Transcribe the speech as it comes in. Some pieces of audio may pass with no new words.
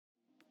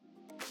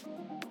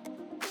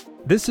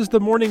This is the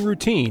Morning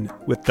Routine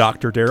with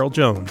Dr. Darrell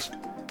Jones.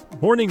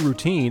 Morning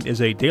Routine is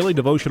a daily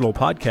devotional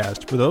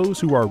podcast for those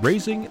who are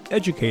raising,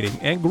 educating,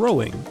 and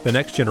growing the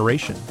next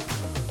generation.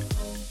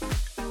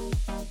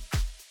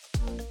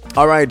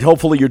 All right,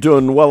 hopefully you're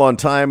doing well on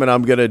time, and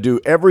I'm going to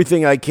do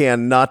everything I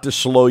can not to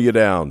slow you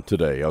down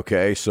today,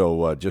 okay?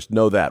 So just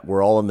know that.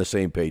 We're all on the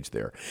same page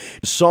there.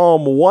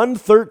 Psalm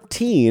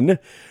 113,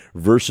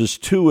 verses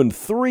 2 and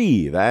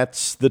 3.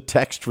 That's the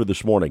text for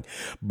this morning.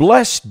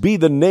 Blessed be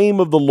the name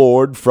of the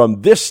Lord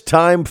from this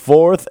time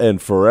forth and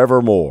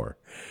forevermore.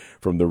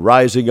 From the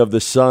rising of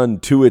the sun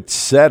to its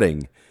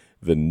setting,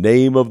 the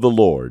name of the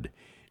Lord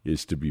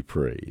is to be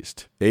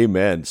praised.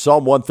 Amen.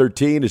 Psalm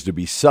 113 is to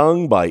be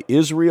sung by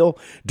Israel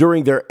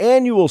during their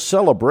annual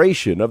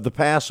celebration of the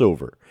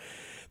Passover.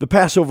 The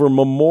Passover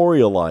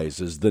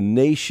memorializes the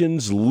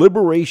nation's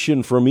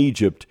liberation from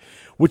Egypt,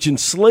 which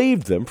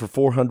enslaved them for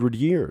 400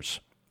 years.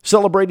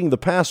 Celebrating the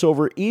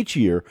Passover each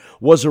year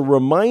was a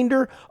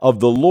reminder of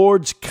the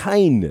Lord's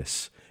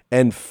kindness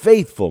and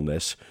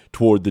faithfulness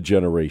toward the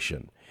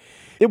generation.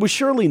 It was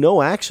surely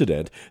no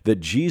accident that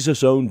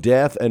Jesus' own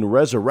death and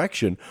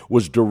resurrection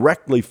was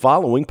directly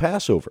following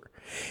Passover.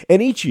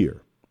 And each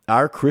year,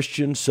 our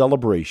Christian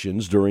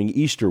celebrations during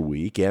Easter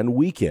week and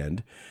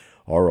weekend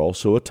are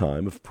also a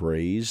time of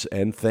praise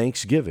and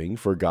thanksgiving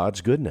for God's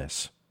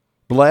goodness.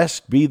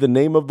 Blessed be the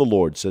name of the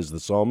Lord, says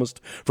the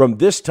psalmist, from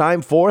this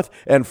time forth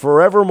and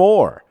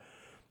forevermore.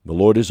 The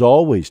Lord is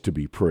always to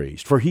be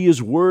praised, for he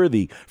is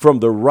worthy. From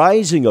the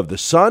rising of the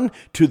sun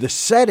to the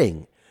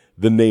setting,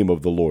 the name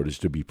of the Lord is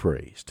to be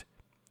praised.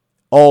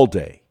 All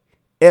day,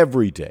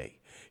 every day,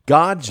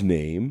 God's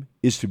name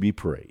is to be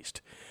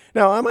praised.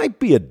 Now, I might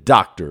be a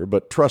doctor,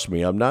 but trust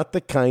me, I'm not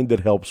the kind that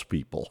helps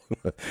people.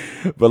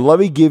 But let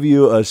me give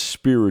you a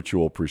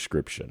spiritual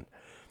prescription.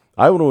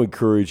 I want to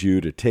encourage you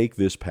to take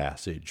this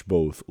passage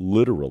both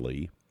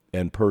literally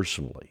and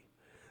personally.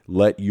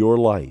 Let your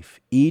life,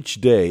 each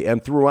day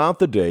and throughout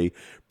the day,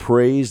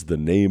 praise the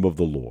name of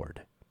the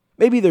Lord.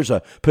 Maybe there's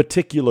a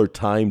particular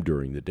time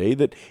during the day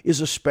that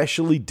is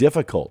especially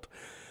difficult,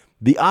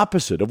 the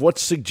opposite of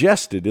what's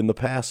suggested in the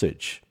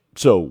passage.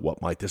 So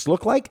what might this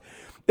look like?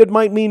 It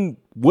might mean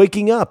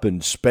waking up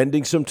and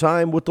spending some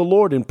time with the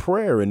Lord in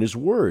prayer and His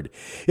Word.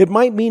 It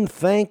might mean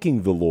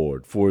thanking the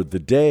Lord for the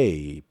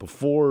day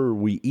before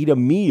we eat a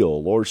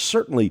meal, or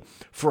certainly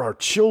for our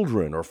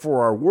children, or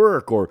for our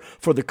work, or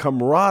for the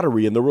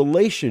camaraderie and the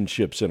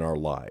relationships in our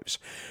lives,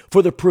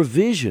 for the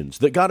provisions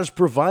that God has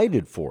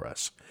provided for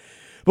us.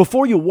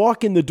 Before you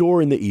walk in the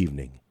door in the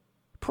evening,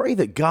 pray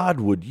that God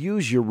would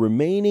use your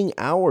remaining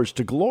hours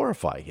to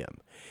glorify Him.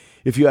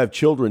 If you have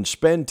children,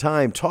 spend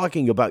time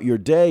talking about your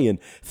day and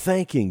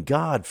thanking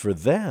God for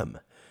them.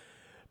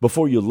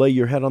 Before you lay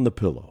your head on the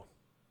pillow,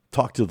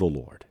 talk to the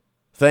Lord,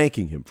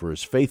 thanking Him for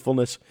His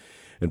faithfulness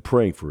and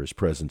praying for His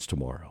presence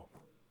tomorrow.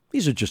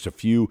 These are just a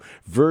few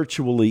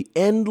virtually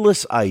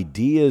endless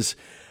ideas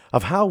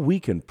of how we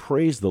can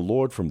praise the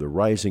Lord from the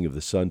rising of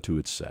the sun to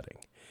its setting.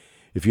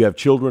 If you have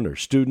children or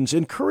students,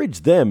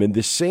 encourage them in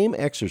this same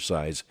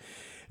exercise,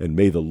 and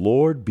may the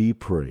Lord be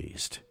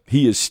praised.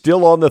 He is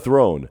still on the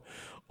throne.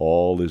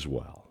 All is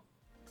well.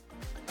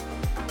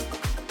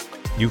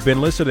 You've been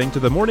listening to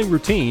The Morning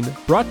Routine,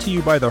 brought to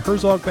you by the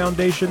Herzog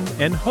Foundation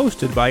and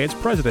hosted by its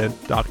president,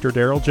 Dr.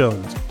 Darrell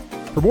Jones.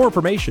 For more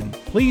information,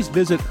 please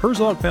visit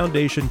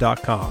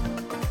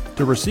herzogfoundation.com.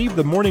 To receive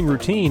The Morning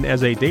Routine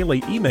as a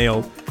daily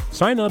email,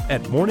 sign up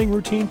at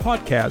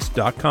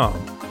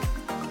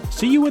morningroutinepodcast.com.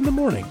 See you in the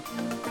morning.